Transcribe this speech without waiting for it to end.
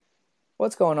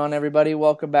What's going on, everybody?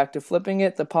 Welcome back to Flipping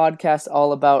It, the podcast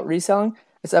all about reselling.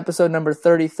 It's episode number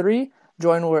 33.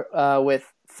 Joined with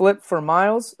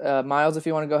Flip4Miles. Miles, if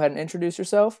you want to go ahead and introduce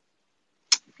yourself.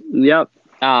 Yep.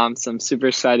 So I'm super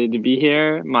excited to be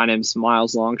here. My name's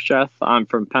Miles Longstreth. I'm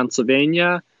from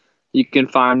Pennsylvania. You can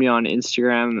find me on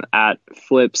Instagram at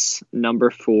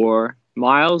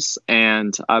Flips4Miles,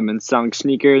 and I've been selling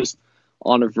sneakers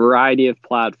on a variety of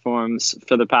platforms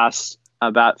for the past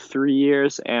about 3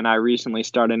 years, and I recently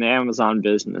started an Amazon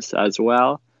business as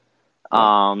well.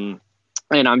 And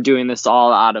I'm doing this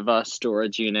all out of a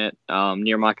storage unit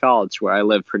near my college where I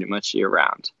live pretty much year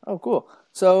round. Oh, cool.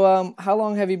 So how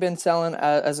long have you been selling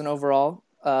as an overall,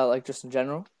 like just in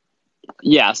general?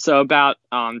 Yeah, so about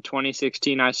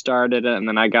 2016 I started it, and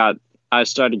then I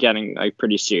started getting like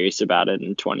pretty serious about it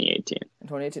in 2018. In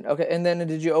 2018. Okay, and then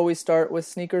did you always start with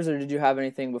sneakers, or did you have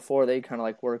anything before that you kind of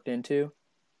like worked into?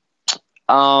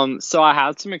 So I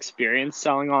had some experience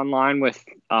selling online with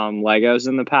Legos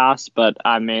in the past, but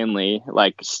I mainly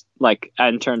like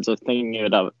in terms of thinking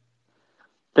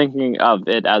of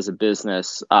it as a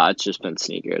business, it's just been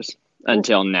sneakers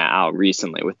until now,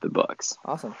 recently with the books.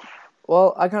 Awesome.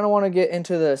 Well, I kind of want to get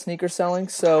into the sneaker selling.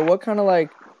 So what kind of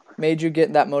like made you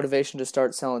get that motivation to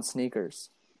start selling sneakers?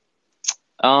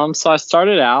 So I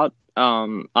started out,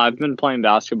 I've been playing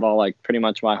basketball like pretty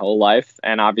much my whole life,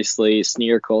 and obviously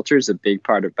sneaker culture is a big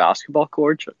part of basketball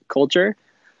culture.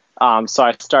 So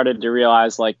I started to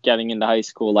realize, like, getting into high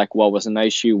school, like, what was a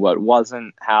nice shoe, what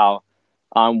wasn't, how,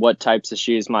 what types of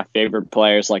shoes my favorite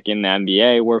players, like in the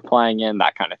NBA, were playing in,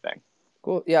 that kind of thing.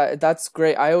 Cool. Yeah, that's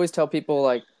great. I always tell people,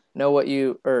 like,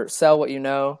 sell what you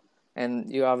know,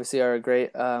 and you obviously are a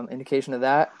great indication of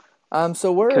that.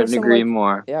 So where Couldn't agree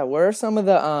more. Yeah, where are some of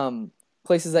the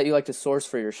places that you like to source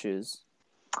for your shoes?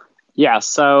 Yeah,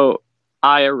 so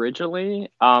I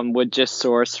originally would just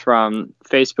source from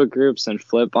Facebook groups and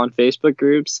flip on Facebook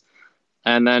groups.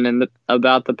 And then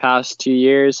about the past 2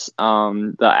 years,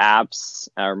 the apps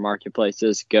or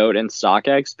marketplaces, Goat and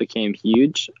StockX, became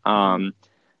huge. And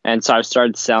so I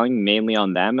started selling mainly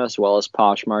on them as well as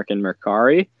Poshmark and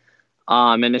Mercari.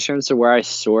 And in terms of where I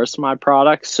source my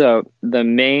products, so the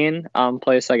main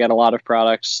place I get a lot of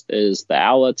products is the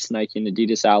outlets, Nike and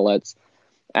Adidas outlets.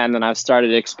 And then I've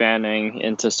started expanding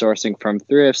into sourcing from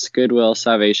thrifts, Goodwill,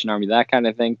 Salvation Army, that kind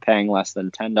of thing, paying less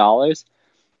than $10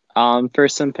 for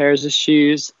some pairs of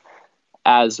shoes,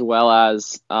 as well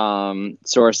as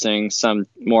sourcing some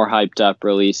more hyped up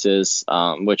releases,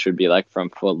 which would be like from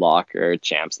Foot Locker,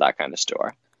 Champs, that kind of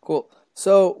store. Cool.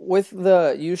 So with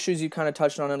the used shoes, you kind of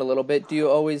touched on it a little bit. Do you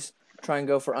always try and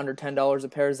go for under $10 a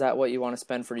pair? Is that what you want to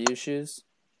spend for used shoes?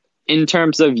 In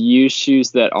terms of used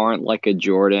shoes that aren't like a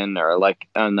Jordan or like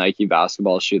a Nike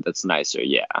basketball shoe that's nicer,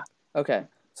 yeah. Okay.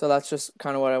 So that's just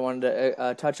kind of what I wanted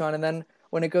to touch on. And then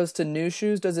when it goes to new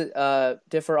shoes, does it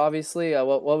differ, obviously?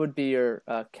 What would be your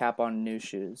cap on new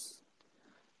shoes?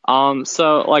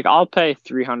 So like I'll pay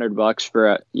 $300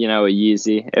 for a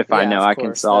Yeezy if I know I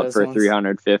can sell it for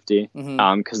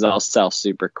 $350, because they'll sell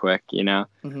super quick,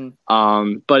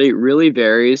 But it really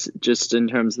varies just in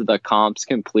terms of the comps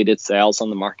completed sales on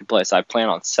the marketplace. I plan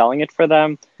on selling it for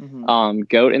them.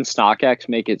 Goat and StockX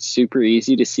make it super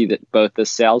easy to see that both the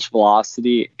sales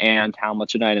velocity and how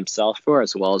much an item sells for,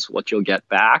 as well as what you'll get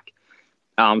back.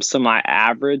 So my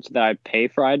average that I pay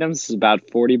for items is about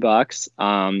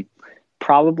 $40.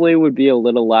 Probably would be a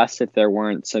little less if there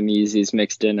weren't some Yeezys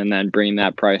mixed in, and then bring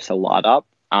that price a lot up.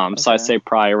 So I'd say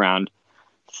probably around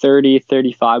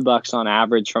 $35 on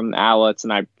average from the outlets,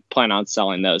 and I plan on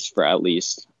selling those for at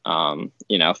least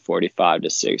 45 to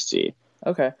 60.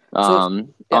 Okay.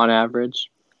 On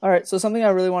average. All right. So something I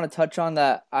really want to touch on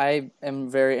that I am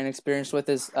very inexperienced with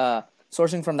is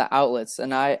sourcing from the outlets,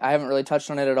 and I haven't really touched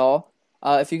on it at all.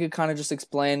 If you could kind of just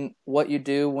explain what you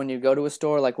do when you go to a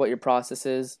store, like what your process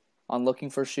is on looking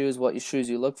for shoes, what shoes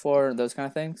you look for, those kind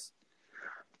of things?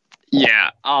 Yeah.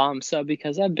 So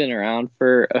because I've been around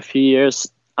for a few years,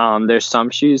 there's some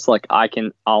shoes like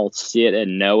I'll see it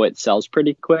and know it sells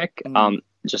pretty quick.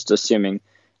 Just assuming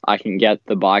I can get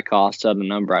the buy cost at a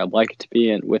number I'd like it to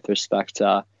be, and with respect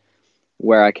to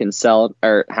where I can sell it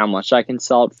or how much I can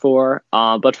sell it for.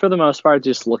 But for the most part,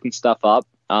 just looking stuff up.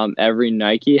 Every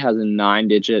Nike has a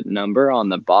 9-digit number on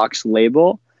the box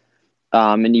label.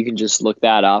 And you can just look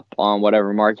that up on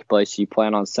whatever marketplace you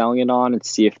plan on selling it on and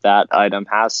see if that item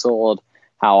has sold,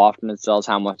 how often it sells,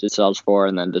 how much it sells for,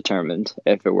 and then determine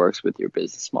if it works with your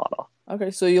business model.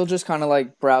 Okay, so you'll just kind of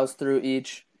like browse through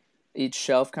each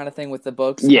shelf kind of thing with the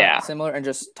books, yeah, similar, and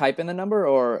just type in the number,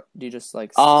 or do you just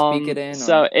like speak it in?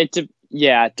 So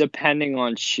depending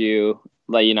on shoe,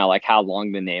 like how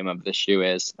long the name of the shoe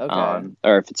is, okay,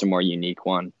 or if it's a more unique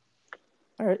one.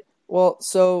 All right. Well,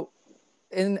 so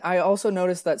and I also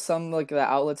noticed that some like the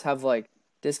outlets have like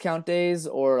discount days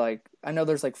or like I know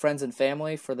there's like friends and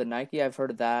family for the Nike. I've heard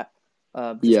of that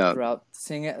just Yeah. throughout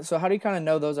seeing it. So how do you kind of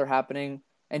know those are happening?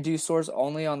 And do you source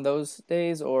only on those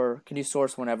days or can you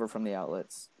source whenever from the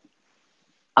outlets?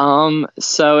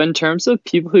 So in terms of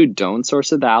people who don't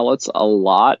source at the outlets a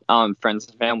lot, friends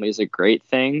and family is a great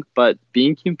thing, but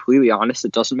being completely honest,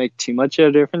 it doesn't make too much of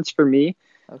a difference for me.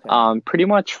 Okay. Pretty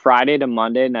much Friday to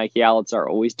Monday, Nike outlets are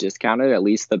always discounted, at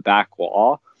least the back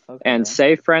wall. And Okay.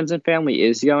 say friends and family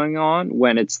is going on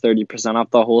when it's 30%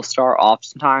 off the whole store,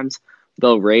 oftentimes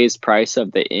they'll raise price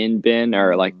of the in bin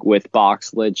or like Mm, with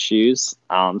box lid shoes.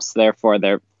 So therefore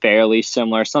they're fairly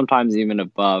similar, sometimes even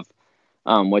above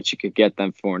what you could get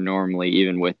them for normally,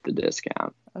 even with the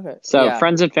discount. okay. So Yeah.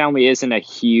 friends and family isn't a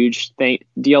huge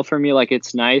deal for me. Like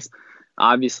it's nice,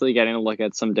 obviously, getting to look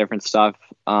at some different stuff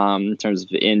in terms of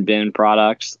in bin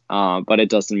products, but it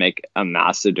doesn't make a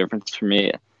massive difference for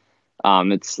me.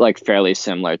 It's like fairly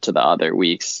similar to the other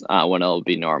weeks when it'll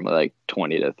be normally like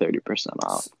 20 to 30%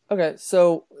 off. Okay.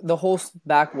 So the whole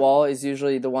back wall is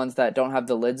usually the ones that don't have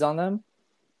the lids on them,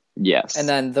 and Yes.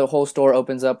 then the whole store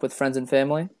opens up with friends and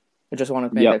family. I just want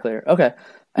to make Yep. that clear. Okay.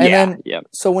 And Yeah. then, Yep.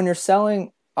 so when you're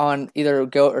selling on either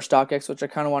Goat or StockX, which I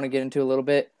kind of want to get into a little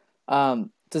bit,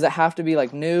 does it have to be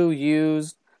like new,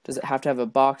 used? Does it have to have a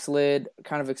box lid?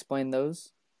 Kind of explain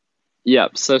those.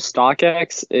 Yep. So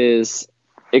StockX is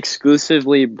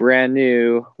exclusively brand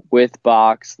new with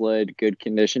box lid, good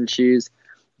condition shoes.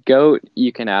 Goat,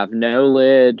 you can have no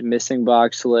lid, missing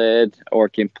box lid, or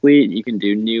complete. You can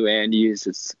do new and used.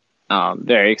 It's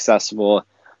very accessible.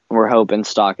 We're hoping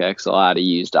StockX will add a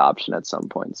used option at some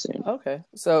point soon. Okay.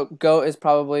 So Goat is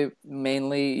probably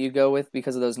mainly you go with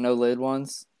because of those no lid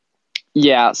ones.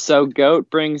 Yeah, so Goat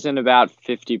brings in about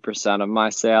 50% of my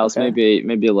sales, Okay.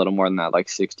 maybe a little more than that, like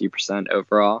 60%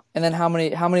 overall. And then how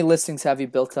many listings have you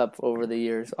built up over the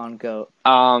years on Goat?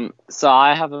 So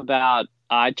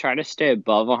I try to stay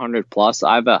above 100 plus.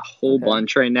 I have a whole Okay.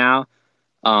 bunch right now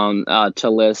to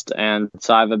list, and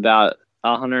so I have about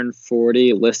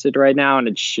 140 listed right now, and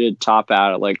it should top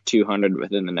out at like 200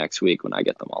 within the next week when I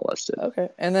get them all listed. Okay.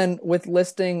 And then with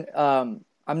listing,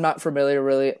 I'm not familiar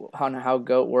really on how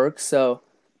Goat works. So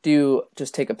do you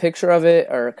just take a picture of it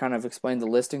or kind of explain the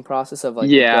listing process of like a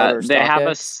Goat Yeah, or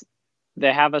StockX?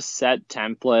 they have a set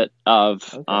template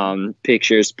of Okay.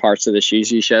 pictures, parts of the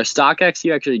shoes you show. StockX,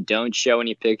 you actually don't show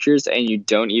any pictures, and you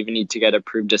don't even need to get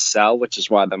approved to sell, which is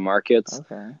why the market's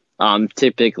Okay.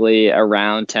 typically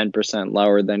around 10%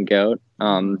 lower than Goat in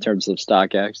Hmm. terms of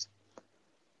StockX.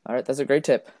 All right, that's a great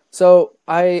tip. So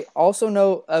I also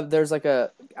know there's like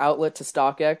a outlet to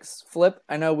StockX Flip.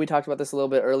 I know we talked about this a little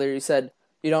bit earlier. You said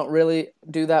you don't really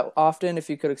do that often. If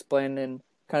you could explain and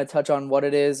kind of touch on what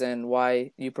it is and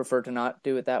why you prefer to not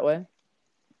do it that way.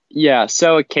 Yeah,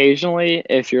 so occasionally,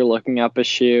 if you're looking up a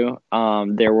shoe,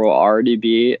 there will already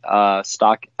be a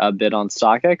bid on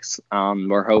StockX,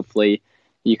 where hopefully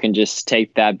you can just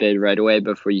take that bid right away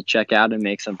before you check out and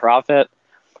make some profit.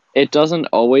 It doesn't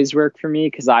always work for me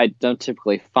because I don't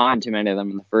typically find too many of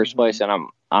them in the first Hmm. place, and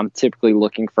I'm typically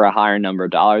looking for a higher number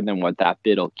dollar than what that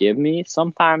bid will give me.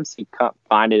 Sometimes you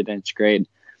find it and it's great.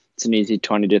 It's an easy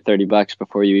 20 to 30 bucks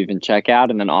before you even check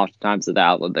out, and then oftentimes at the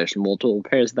outlet there's multiple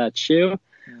pairs of that shoe.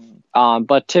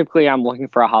 But typically, I'm looking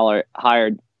for a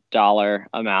higher dollar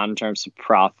amount in terms of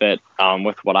profit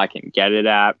with what I can get it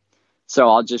at. So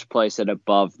I'll just place it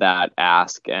above that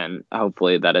ask and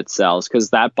hopefully that it sells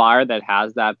because that buyer that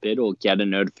has that bid will get a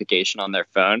notification on their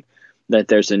phone that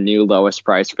there's a new lowest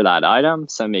price for that item.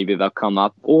 So maybe they'll come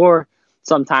up, or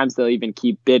sometimes they'll even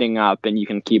keep bidding up and you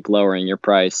can keep lowering your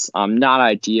price. Not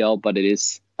ideal, but it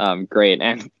is great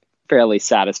and fairly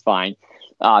satisfying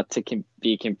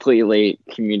be completely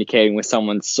communicating with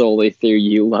someone solely through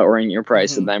you lowering your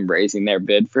price and Hmm. them raising their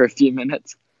bid for a few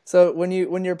minutes. So when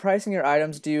you're pricing your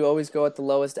items, do you always go at the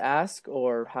lowest ask,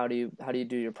 or how do you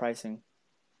do your pricing?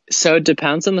 So it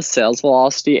depends on the sales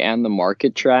velocity and the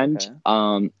market trend.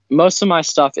 Okay. Most of my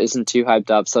stuff isn't too hyped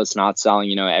up, so it's not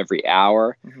selling, every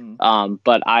hour. Hmm.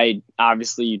 But I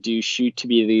obviously you do shoot to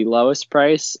be the lowest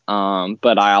price.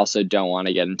 But I also don't want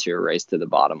to get into a race to the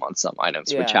bottom on some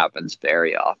items, which Yeah. happens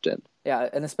very often. Yeah,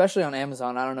 and especially on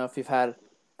Amazon. I don't know if you've had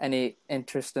any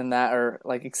interest in that or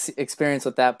like experience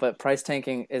with that, but price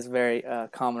tanking is very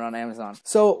common on Amazon.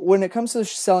 So when it comes to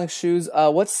selling shoes,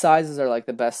 what sizes are like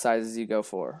the best sizes you go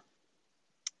for?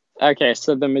 Okay,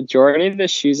 so the majority of the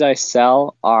shoes I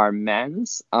sell are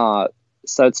men's.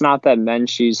 So it's not that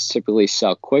men's shoes typically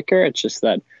sell quicker. It's just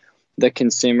that the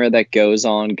consumer that goes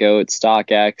on Goat,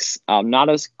 StockX, not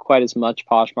as quite as much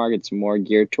Poshmark. It's more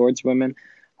geared towards women.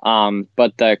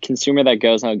 But the consumer that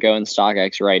goes on Go and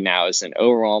StockX right now is an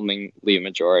overwhelmingly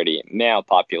majority male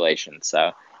population.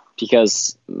 So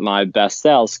because my best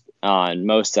sales and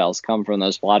most sales come from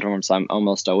those platforms, I'm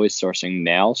almost always sourcing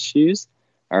male shoes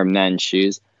or men's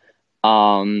shoes.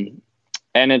 Um,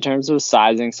 and in terms of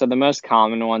sizing, so the most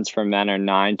common ones for men are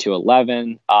 9 to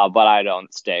 11, but I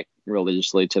don't stick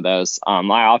religiously to those. I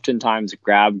oftentimes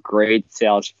grab great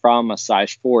sales from a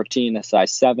size 14, a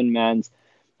size 7 men's,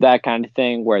 that kind of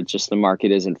thing, where just the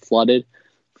market isn't flooded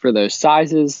for those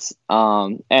sizes.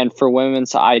 And for women,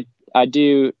 so I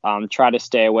do try to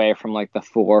stay away from like the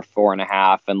 4,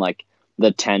 4.5, and like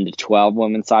the 10 to 12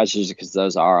 women sizes because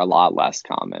those are a lot less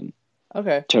common in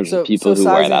Okay. terms of So people who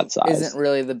wear sizing that isn't size.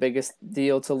 really the biggest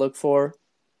deal to look for.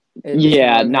 Is kind of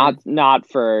Yeah, what I've heard. not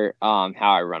for how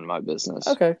I run my business.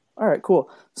 Okay. All right. Cool.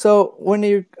 So when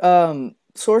you're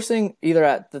sourcing either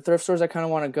at the thrift stores, I kind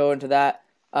of want to go into that.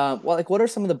 Well, like, what are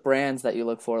some of the brands that you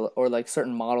look for, or like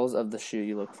certain models of the shoe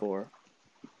you look for?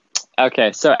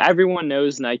 Okay, so everyone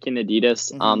knows Nike and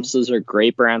Adidas. Mm-hmm. So those are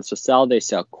great brands to sell. They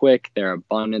sell quick, they're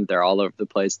abundant, they're all over the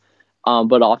place.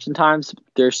 But oftentimes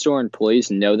their store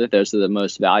employees know that those are the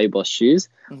most valuable shoes.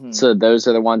 Mm-hmm. So those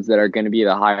are the ones that are going to be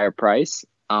the higher price.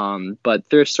 But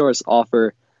thrift stores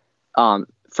offer,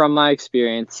 from my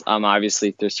experience,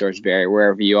 obviously thrift stores vary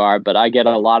wherever you are, but I get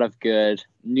a lot of good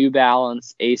New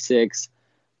Balance, Asics,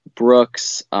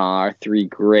 Brooks are three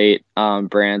great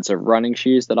brands of running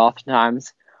shoes that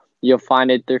oftentimes you'll find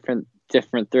at different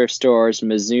thrift stores.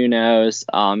 Mizuno's,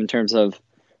 in terms of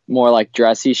more like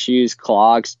dressy shoes,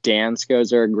 clogs.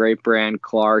 Dansko's are a great brand.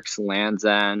 Clark's, Land's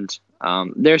End.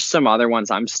 There's some other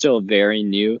ones. I'm still very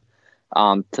new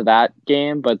to that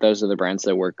game, but those are the brands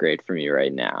that work great for me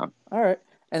right now. All right.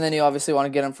 And then you obviously want to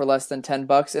get them for less than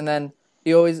 $10. And then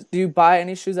do you buy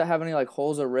any shoes that have any like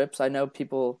holes or rips? I know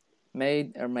people may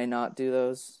or may not do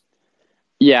those.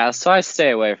 Yeah, so I stay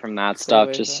away from that Stay stuff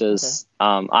away from just that. Okay. as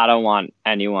I don't want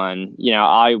anyone,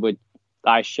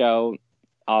 I show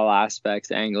all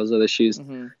aspects, angles of the shoes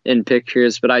Mm-hmm. in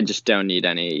pictures, but I just don't need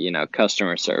any,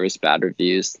 customer service bad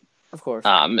reviews, Of course.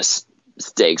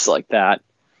 mistakes like that.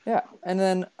 Yeah. And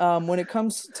then when it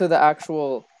comes to the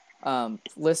actual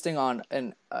listing on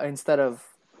and instead of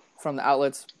from the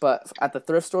outlets, but at the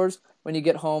thrift stores, when you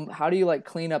get home, how do you like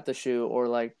clean up the shoe or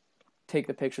like take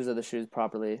the pictures of the shoes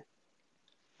properly?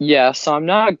 Yeah, so I'm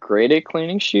not great at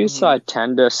cleaning shoes, so Mm-hmm. I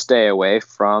tend to stay away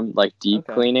from like deep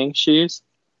Okay. cleaning shoes.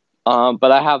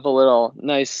 But I have a little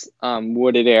nice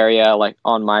wooded area like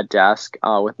on my desk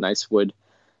with nice wood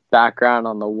background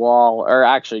on the wall, or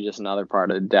actually just another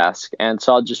part of the desk. And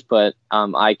so I'll just put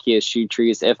IKEA shoe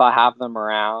trees if I have them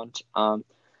around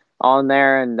on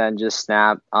there, and then just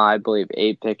snap, I believe,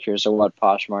 8 pictures of what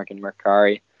Poshmark and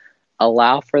Mercari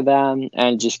allow for them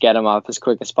and just get them up as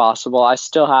quick as possible. I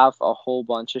still have a whole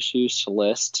bunch of shoes to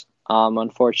list,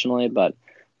 unfortunately, but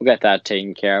we'll get that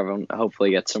taken care of and hopefully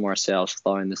get some more sales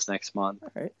flowing this next month. All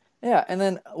right. Yeah, and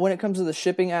then when it comes to the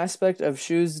shipping aspect of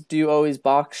shoes, do you always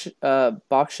box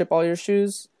ship all your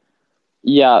shoes?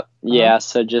 Yeah, Uh-huh. yeah.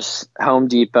 So just Home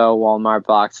Depot, Walmart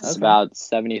box is Okay. about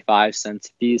 75 cents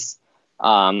a piece.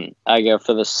 I go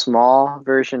for the small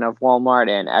version of Walmart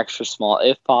and extra small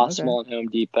if Okay. possible at Home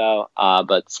Depot,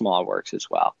 but small works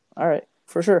as well. All right.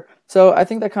 For sure. So I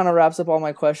think that kind of wraps up all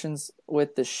my questions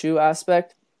with the shoe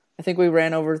aspect. I think we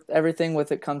ran over everything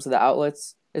with it comes to the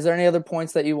outlets. Is there any other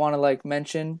points that you want to like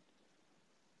mention?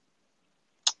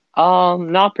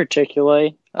 Not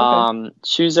particularly. Okay.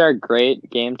 Shoes are a great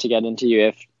game to get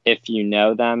into if you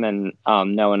know them and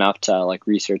know enough to like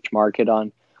research market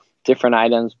on different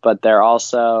items. But they're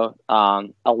also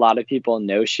a lot of people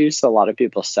know shoes, so a lot of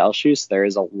people sell shoes. There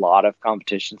is a lot of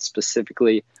competition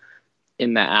specifically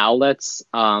in the outlets.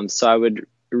 So I would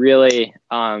really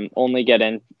only get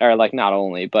in, or like not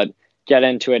only, but get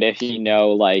into it if you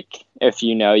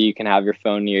know you can have your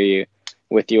phone near you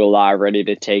with you a lot, ready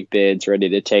to take bids, ready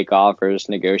to take offers,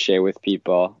 negotiate with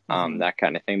people, Mm-hmm. that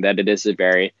kind of thing. That it is a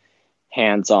very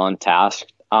hands-on task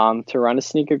to run a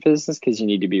sneaker business because you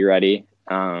need to be ready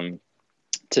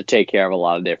to take care of a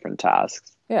lot of different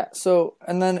tasks. Yeah. So,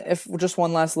 and then if just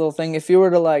one last little thing, if you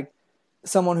were to like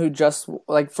someone who just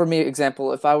like for me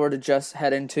example, if I were to just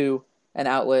head into an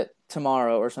outlet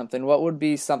tomorrow or something, what would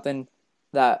be something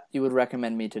that you would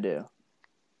recommend me to do?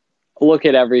 Look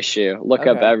at every shoe. Look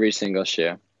up Okay. every single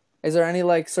shoe. Is there any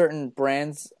like certain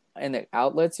brands in the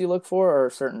outlets you look for or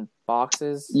certain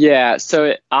boxes? Yeah,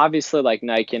 so obviously like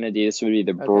Nike and Adidas would be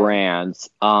the Okay. brands.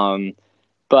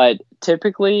 But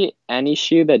typically any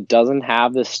shoe that doesn't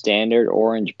have the standard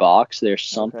orange box, there's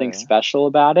something Okay. special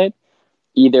about it.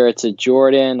 Either it's a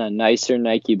Jordan, a nicer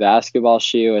Nike basketball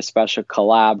shoe, a special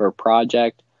collab or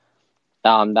project,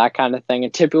 that kind of thing.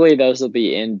 And typically those will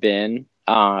be in bin.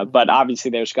 But Mhm.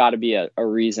 obviously there's got to be a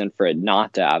reason for it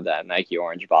not to have that Nike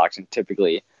orange box, and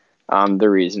typically the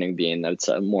reasoning being that it's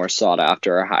a more sought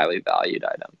after or highly valued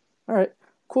item. All right,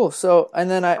 cool. So, and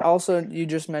then I also, you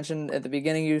just mentioned at the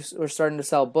beginning were starting to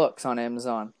sell books on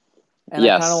Amazon, and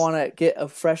I kind of Yes. want to get a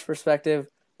fresh perspective,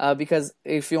 because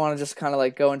if you want to just kind of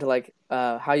like go into like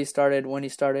how you started, when you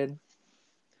started.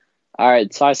 All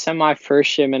right. So I sent my first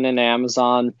shipment in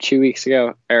Amazon 2 weeks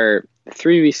ago, or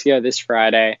 3 weeks ago this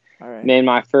Friday. All right, Made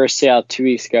my first sale 2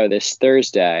 weeks ago this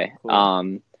Thursday.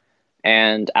 cool.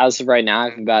 And as of right now, I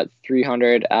have about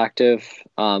 300 active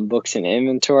books in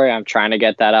inventory. I'm trying to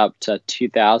get that up to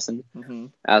 2,000 Mm-hmm.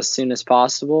 as soon as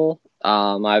possible.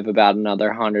 I have about another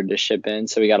 100 to ship in,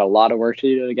 so we got a lot of work to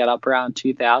do to get up around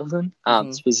 2,000.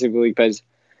 Mm-hmm. Specifically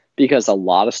because a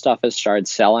lot of stuff has started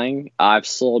selling. I've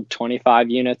sold 25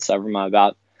 units over my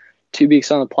about 2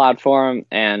 weeks on the platform,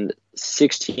 and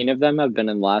 16 of them have been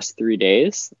in the last 3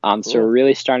 days. So we're Cool.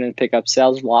 really starting to pick up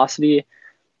sales velocity.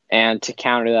 And to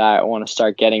counter that, I want to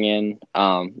start getting in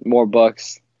more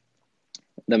books,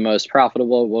 the most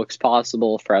profitable books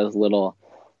possible for as little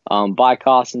buy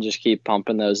costs, and just keep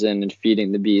pumping those in and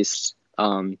feeding the beast.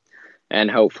 And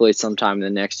hopefully sometime in the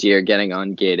next year getting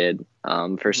ungated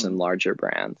for Mm-hmm. some larger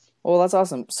brands. Well, that's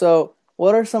awesome. So,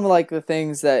 what are some of like the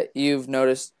things that you've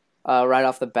noticed right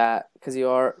off the bat? Because you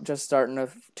are just starting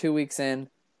 2 weeks in.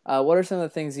 What are some of the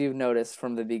things you've noticed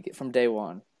from day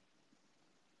one?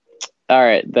 All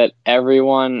right, that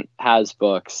everyone has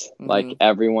books, Mm-hmm. like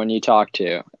everyone you talk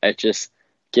to. It's just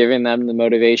giving them the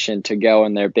motivation to go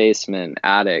in their basement,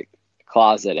 attic,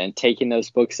 closet, and taking those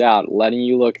books out, letting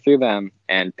you look through them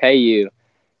and pay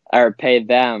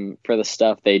them for the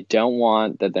stuff they don't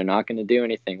want, that they're not going to do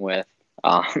anything with,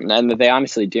 and that they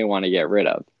honestly do want to get rid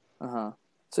of. Uh-huh.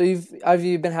 So have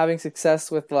you been having success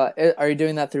with are you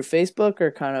doing that through Facebook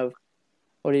or kind of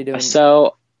what are you doing?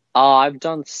 So I've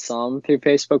done some through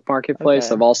Facebook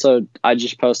Marketplace. Okay. I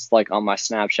just post like on my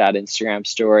Snapchat, Instagram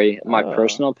story, my Oh,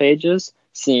 personal pages,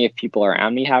 seeing if people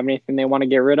around me have anything they want to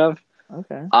get rid of.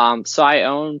 okay. So I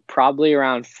own probably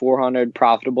around 400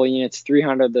 profitable units,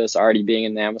 300 of those already being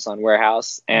in the Amazon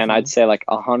warehouse, and Mm-hmm. I'd say like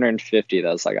 150 of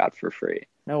those I got for free.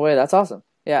 No way, that's awesome.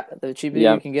 Yeah, the cheaper you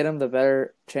Yep, can get them, the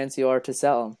better chance you are to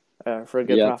sell them for a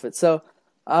good yep. profit. So,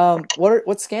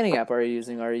 what scanning app are you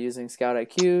using? Are you using Scout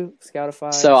IQ,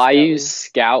 Scoutify, So I use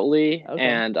Scoutly? Scoutly, Okay.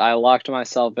 and I locked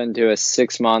myself into a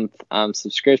 6 month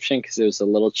subscription because it was a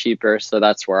little cheaper. So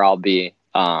that's where I'll be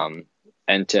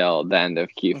until the end of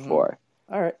Mm-hmm. Q4.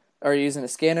 All right. Are you using a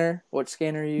scanner? What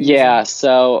scanner are you Yeah, using?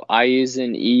 so I use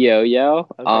an eYoYo,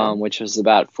 Okay. which was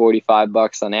about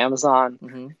 $45 on Amazon.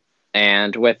 Mm-hmm.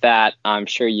 And with that, I'm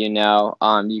sure you know,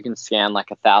 you can scan like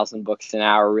 1,000 books an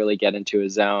hour, really get into a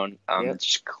zone, Yep.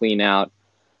 just clean out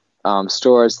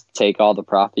stores, take all the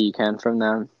profit you can from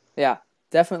them. Yeah.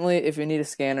 Definitely, if you need a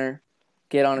scanner,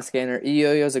 get on a scanner.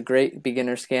 eYoYo is a great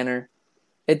beginner scanner.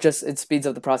 It speeds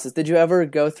up the process. Did you ever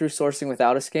go through sourcing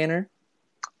without a scanner?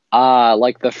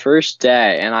 Like the first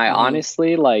day, and I Mm-hmm.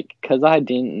 honestly like because I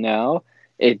didn't know,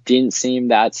 it didn't seem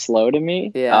that slow to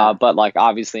me. Yeah. But like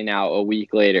obviously now a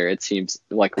week later, it seems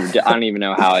like I don't even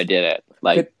know how I did it.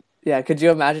 Like Could yeah, could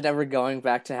you imagine ever going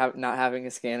back to not having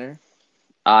a scanner?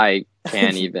 I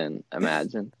can't even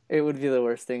imagine. It would be the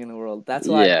worst thing in the world. That's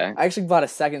why Yeah, I actually bought a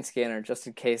second scanner just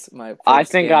in case my I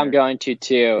first think I'm scanner. going to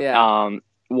too. Yeah.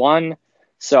 One,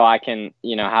 so I can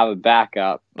have a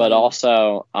backup, but Mm-hmm.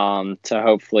 also to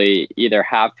hopefully either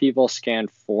have people scan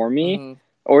for me, Mm-hmm.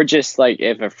 or just like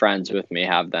if a friend's with me,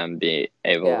 have them be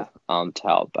Yeah. able to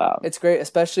help out. It's great,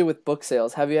 especially with book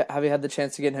sales. Have you had the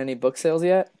chance to get in any book sales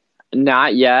yet?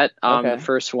 Not yet. The Okay.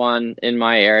 first one in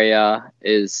my area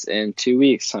is in 2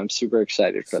 weeks, so I'm super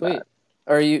excited for Sweet. that.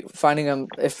 Are you finding them?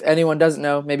 If anyone doesn't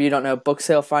know, maybe you don't know,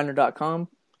 booksalefinder.com.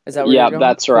 Is that where you're Yeah, going?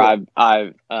 that's where Cool.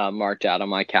 I've marked out on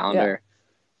my Yeah. calendar.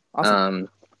 Awesome. Um,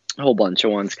 a whole bunch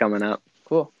of ones coming up.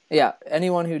 Cool. Yeah.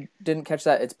 Anyone who didn't catch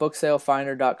that, it's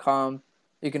booksalefinder.com.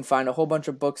 You can find a whole bunch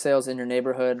of book sales in your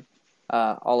neighborhood,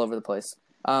 all over the place.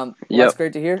 Well, that's Yep.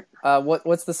 great to hear.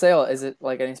 What's the sale? Is it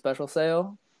like any special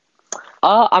sale?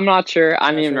 I'm not sure.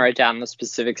 I You're didn't not even sure? write down the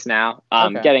specifics now.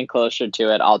 Okay. Getting closer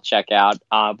to it, I'll check out.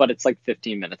 But it's like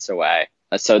 15 minutes away,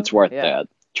 so it's Okay. worth Yeah. the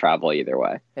travel either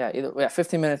way. Yeah.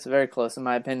 15 minutes is very close in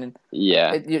my opinion.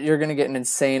 Yeah. You're going to get an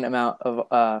insane amount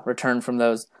of return from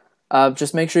those.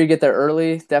 Just make sure you get there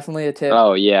early. Definitely a tip.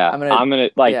 Oh yeah. I'm gonna.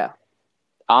 Yeah.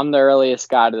 I'm the earliest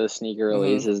guy to the sneaker Mm-hmm.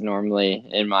 releases normally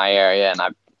in my area, and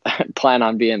I plan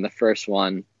on being the first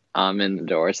one in the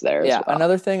doors there as Yeah. well.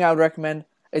 Another thing I would recommend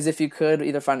is if you could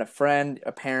either find a friend,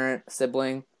 a parent, a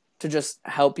sibling to just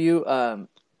help you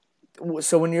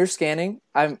So when you're scanning,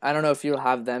 I don't know if you'll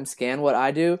have them scan. What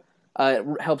I do,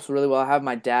 helps really well. I have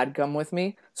my dad come with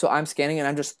me, so I'm scanning and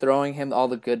I'm just throwing him all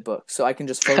the good books, so I can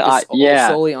just focus Yeah,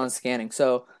 solely on scanning.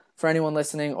 So for anyone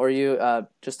listening, or you,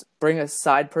 just bring a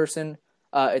side person.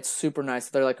 It's super nice.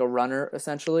 They're like a runner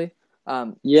essentially.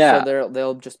 So yeah.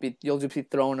 they'll just be you'll just be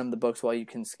throwing them the books while you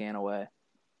can scan away.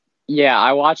 Yeah,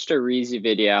 I watched a Reezy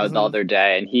video the Hmm. other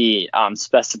day, and he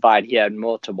specified he had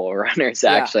multiple runners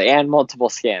Yeah, actually, and multiple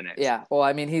scanners. yeah. Well,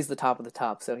 I mean, he's the top of the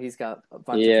top, so he's got a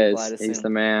bunch He of people, is. I'd He's assume. the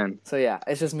man. So yeah,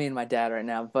 it's just me and my dad right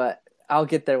now, but I'll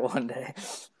get there one day.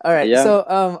 All right. Yeah.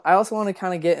 So I also want to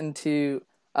kind of get into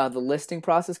the listing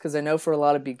process because I know for a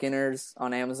lot of beginners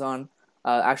on Amazon,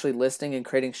 actually listing and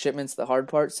creating shipments the hard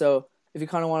part. So if you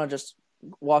kind of want to just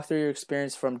walk through your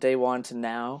experience from day one to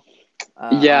now,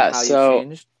 on Yeah. how you've So,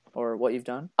 changed or what you've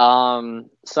done.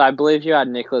 so I believe you had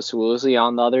Nicholas Woolsey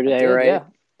on the other I day, did, right? yeah,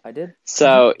 I did.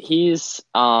 So he's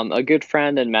a good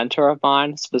friend and mentor of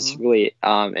mine, Hmm. specifically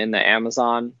in the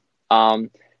Amazon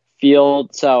um,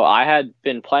 field. So I had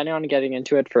been planning on getting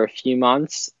into it for a few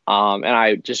months, and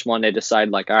I just one day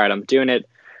decided, like, all right, I'm doing it.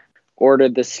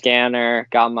 Ordered the scanner,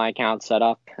 got my account set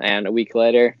up, and a week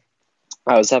later,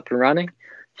 I was up and running.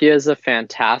 He has a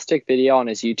fantastic video on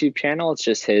his YouTube channel. It's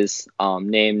just his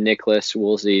name, Nicholas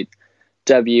Woolsey,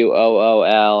 Woolsey,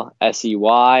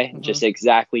 Hmm. just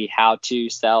exactly how to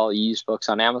sell used books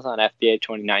on Amazon, FBA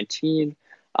 2019,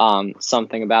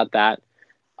 something about that.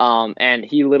 And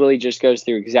he literally just goes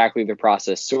through exactly the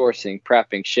process: sourcing,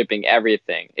 prepping, shipping,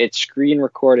 everything. It's screen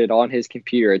recorded on his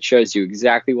computer. It shows you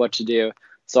exactly what to do.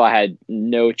 So I had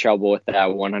no trouble with that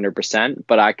 100%,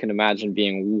 but I can imagine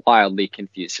being wildly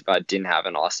confused if I didn't have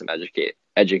an awesome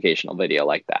educational video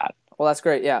like that. Well, that's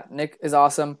great. Yeah, Nick is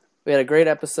awesome. We had a great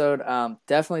episode.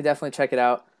 Definitely check it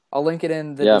out. I'll link it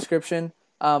in the Yep. description.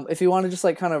 If you want to just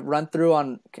like kind of run through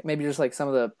on maybe just like some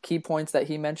of the key points that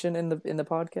he mentioned in the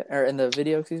podcast or in the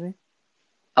video, excuse me.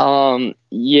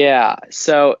 Yeah.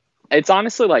 So it's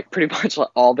honestly like pretty much like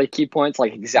all the key points,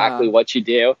 like exactly Uh, what you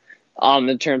do.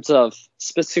 In terms of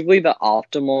specifically the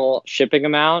optimal shipping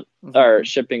amount or mm-hmm,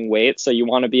 shipping weight. So you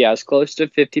want to be as close to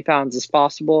 50 pounds as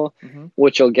possible, mm-hmm.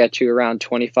 which will get you around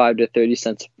 25 to 30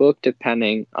 cents a book,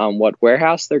 depending on what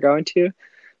warehouse they're going to.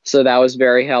 So that was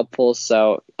very helpful.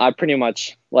 So I pretty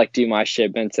much like do my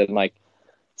shipments in like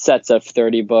sets of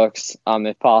 30 books,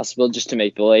 if possible, just to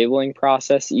make the labeling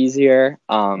process easier.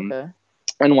 Okay.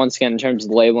 And once again, in terms of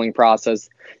the labeling process,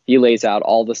 he lays out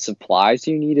all the supplies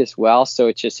you need as well. So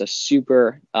it's just a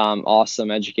super awesome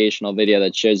educational video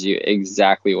that shows you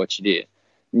exactly what you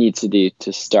need to do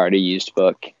to start a used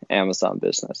book Amazon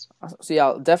business. So yeah,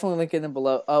 I'll definitely link it in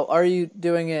below. Oh, are you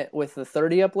doing it with the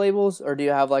 30 up labels, or do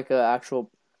you have like a actual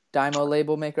Dymo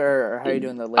label maker, or how are you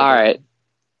doing the All labeling? right.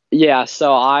 Yeah,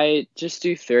 so I just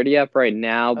do 30 up right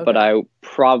now, but Okay. I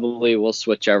probably will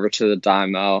switch over to the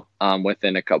Dymo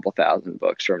within a couple thousand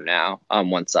books from now,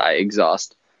 once I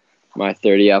exhaust my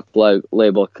 30 up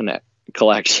label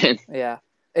collection. Yeah,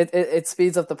 it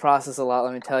speeds up the process a lot.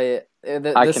 Let me tell you, I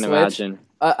the can switch. imagine.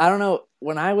 I don't know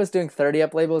when I was doing 30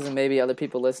 up labels, and maybe other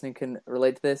people listening can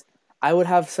relate to this. I would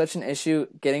have such an issue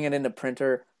getting it into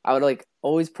printer. I would like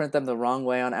always print them the wrong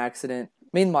way on accident.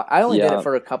 Meanwhile, I only did it Yeah,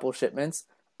 for a couple shipments,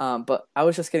 but I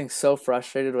was just getting so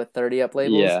frustrated with 30 up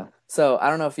labels. yeah. So I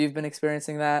don't know if you've been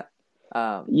experiencing that.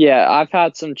 Um, Yeah, I've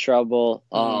had some trouble,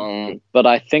 mhm. but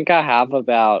I think I have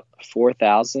about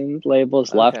 4,000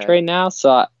 labels left Okay. right now,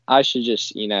 so I should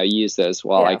just, use those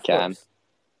while Yeah, I of can. course.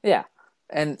 Yeah.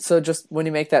 And so just when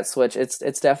you make that switch, it's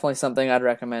definitely something I'd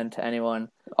recommend to anyone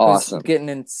who's Awesome. getting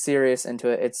in serious into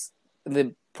it. It's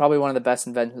probably one of the best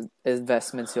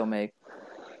investments you'll make.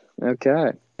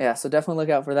 Okay. Yeah, so definitely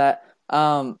look out for that.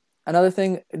 Another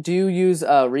thing, do you use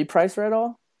Repricer at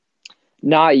all?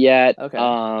 Not yet.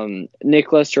 Okay.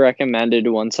 Nicholas recommended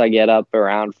once I get up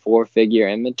around four-figure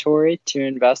inventory to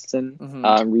invest in,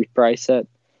 Mm-hmm. reprice it.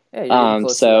 Yeah, you're getting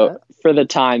close to So that. for the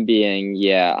time being,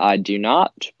 yeah, I do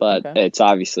not, but Okay. it's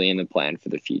obviously in the plan for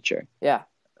the future. Yeah.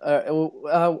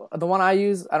 The one I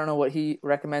use, I don't know what he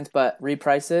recommends, but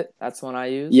Reprice It. That's the one I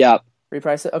use. Yeah,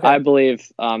 Reprice It. I Okay.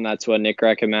 believe that's what Nick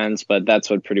recommends, but that's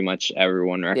what pretty much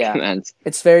everyone Yeah. recommends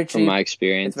It's very from my cheap.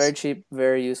 It's very experience. cheap,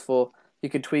 very useful. You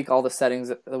could tweak all the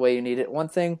settings the way you need it. One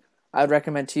thing I would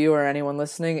recommend to you or anyone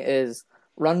listening is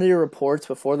run your reports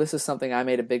before. This is something I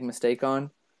made a big mistake on.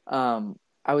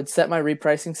 I would set my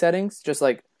repricing settings, just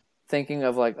like thinking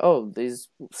of like, oh, these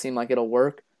seem like it'll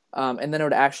work. And then it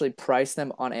would actually price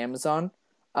them on Amazon.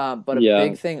 But a Yeah,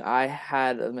 big thing I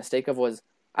had a mistake of was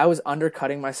I was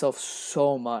undercutting myself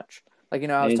so much. Like,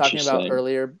 I was talking about interesting.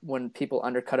 earlier when people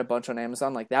undercut a bunch on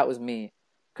Amazon, like that was me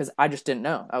because I just didn't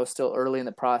know. I was still early in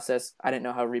the process. I didn't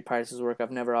know how reprices work. I've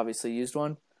never obviously used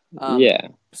one. Yeah.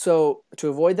 So to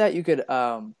avoid that, you could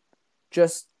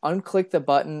just unclick the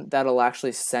button that'll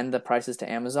actually send the prices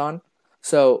to Amazon.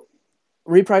 So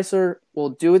Repricer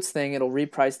will do its thing. It'll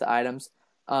reprice the items.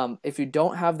 If you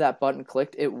don't have that button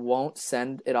clicked, it won't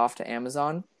send it off to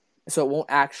Amazon. So it won't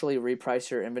actually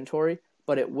reprice your inventory,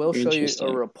 but it will show you a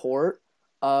Interesting. report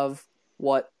of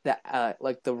what the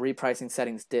like the repricing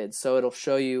settings did. So it'll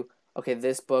show you, okay,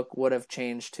 this book would have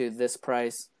changed to this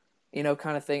price,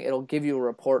 kind of thing. It'll give you a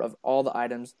report of all the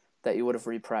items that you would have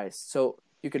repriced. So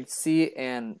you could see,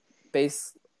 and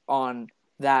based on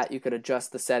that, you could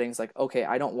adjust the settings like, okay,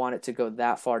 I don't want it to go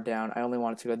that far down. I only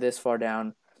want it to go this far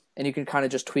down. And you can kind of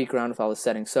just tweak around with all the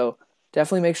settings. So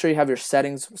definitely make sure you have your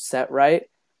settings set right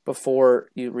before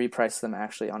you reprice them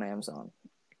actually on Amazon.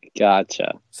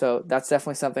 Gotcha. So that's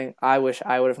definitely something I wish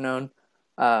I would have known.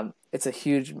 It's a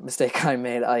huge mistake I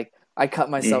made. Like, I cut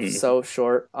myself Hmm. so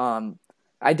short.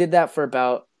 I did that for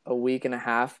about a week and a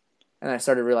half, and I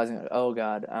started realizing, like, oh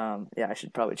God, yeah, I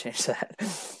should probably change that.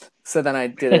 So then I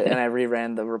did it, and I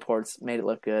reran the reports, made it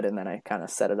look good, and then I kind of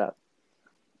set it up.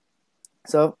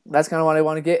 So that's kind of what I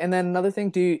want to get. And then another thing,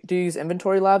 do you use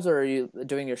inventory labs, or are you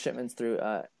doing your shipments through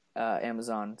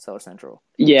Amazon Seller Central?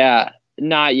 Yeah,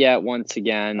 not yet. Once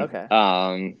again, Okay.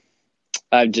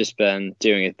 I've just been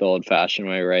doing it the old-fashioned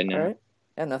way right All now. right.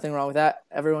 Yeah, nothing wrong with that.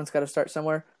 Everyone's got to start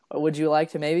somewhere. Would you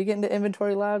like to maybe get into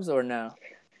inventory labs or no?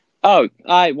 Oh,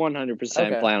 I 100%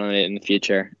 Okay. plan on it in the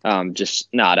future. Just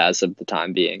not as of the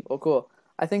time being. Well, cool.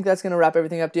 I think that's going to wrap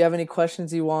everything up. Do you have any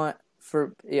questions you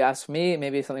ask me?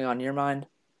 Maybe something on your mind?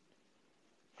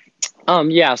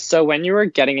 Yeah, so when you were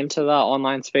getting into the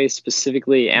online space,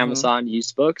 specifically Mm-hmm. Amazon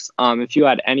used books, if you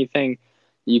had anything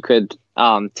you could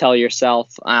tell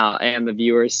yourself and the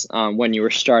viewers when you were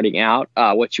starting out,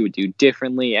 what you would do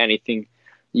differently, anything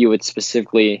you would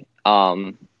specifically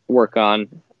work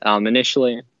on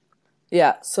initially.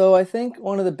 Yeah, so I think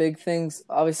one of the big things,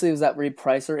 obviously, was that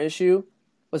repricer issue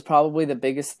was probably the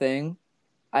biggest thing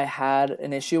I had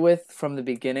an issue with from the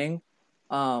beginning.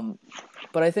 Um,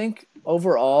 but I think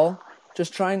overall,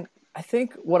 just trying, I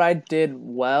think what I did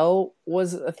well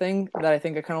was a thing that I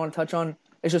think I kind of want to touch on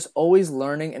is just always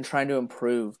learning and trying to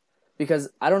improve. Because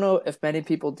I don't know if many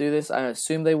people do this. I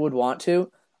assume they would want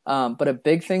to. But a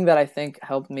big thing that I think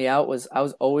helped me out was I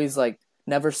was always like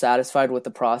never satisfied with the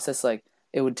process. Like,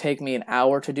 it would take me an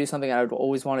hour to do something. I would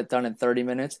always want it done in 30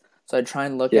 minutes. So I'd try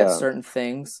and look at Yeah, certain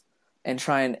things and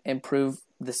try and improve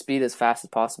the speed as fast as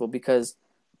possible, because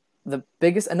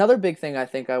another big thing I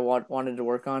think I wanted to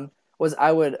work on was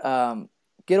I would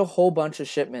get a whole bunch of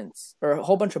shipments or a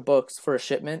whole bunch of books for a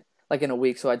shipment like in a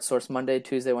week. So I'd source Monday,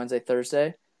 Tuesday, Wednesday,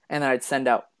 Thursday, and then I'd send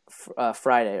out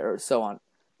Friday or so on.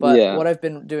 But yeah, what I've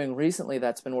been doing recently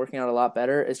that's been working out a lot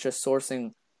better is just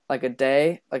sourcing like a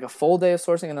day, like a full day of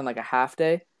sourcing, and then like a half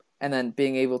day, and then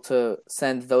being able to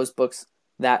send those books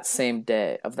that same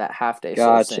day of that half day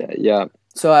gotcha. sourcing. Yeah,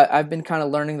 So I've been kind of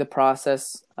learning the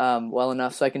process well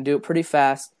enough so I can do it pretty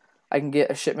fast. I can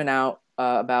get a shipment out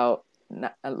about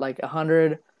like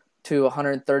 100 to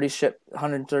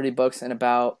 130 books in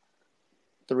about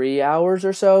 3 hours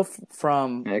or so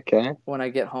from okay. when I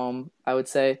get home. I would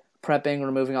say prepping,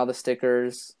 removing all the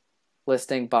stickers,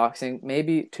 listing, boxing,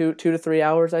 maybe 2 to 3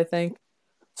 hours. I think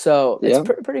so. It's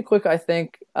Yeah, pretty quick. I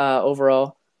think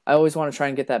overall. I always want to try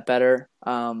and get that better.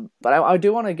 But I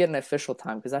do want to get an official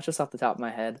time because that's just off the top of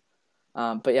my head.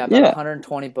 But yeah, about yeah,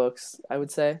 120 books, I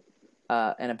would say,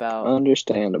 in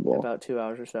understandable. about 2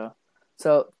 hours or so.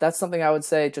 So that's something I would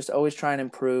say. Just always try and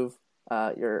improve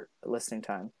your listing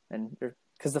time, and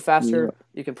because the Yeah, faster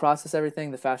you can process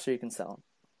everything, the faster you can sell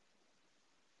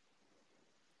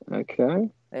okay.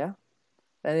 them. Yeah.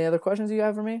 Any other questions you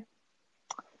have for me?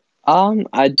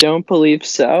 I don't believe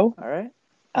so. All right.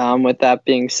 With that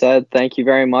being said, thank you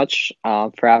very much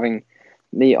for having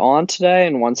me on today.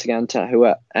 And once again,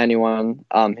 to anyone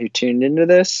who tuned into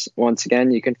this, once again,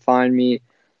 you can find me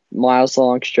Miles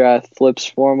Longstreth,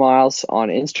 Flips4Miles on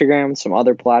Instagram and some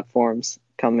other platforms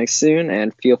coming soon.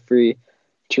 And feel free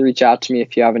to reach out to me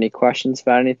if you have any questions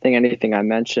about anything I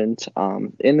mentioned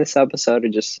in this episode, or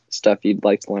just stuff you'd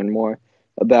like to learn more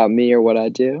about me or what I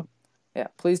do. Yeah.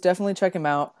 Please definitely check him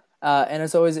out. And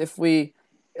as always, if you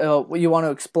want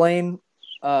to explain,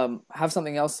 have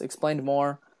something else explained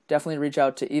more, definitely reach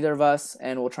out to either of us,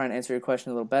 and we'll try and answer your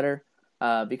question a little better.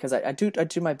 Because I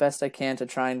do my best I can to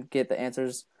try and get the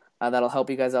answers that'll help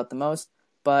you guys out the most.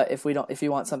 But if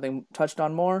you want something touched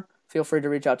on more, feel free to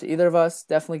reach out to either of us.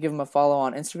 Definitely give them a follow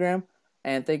on Instagram.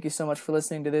 And thank you so much for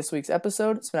listening to this week's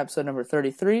episode. It's been episode number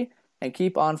 33, and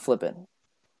keep on flipping.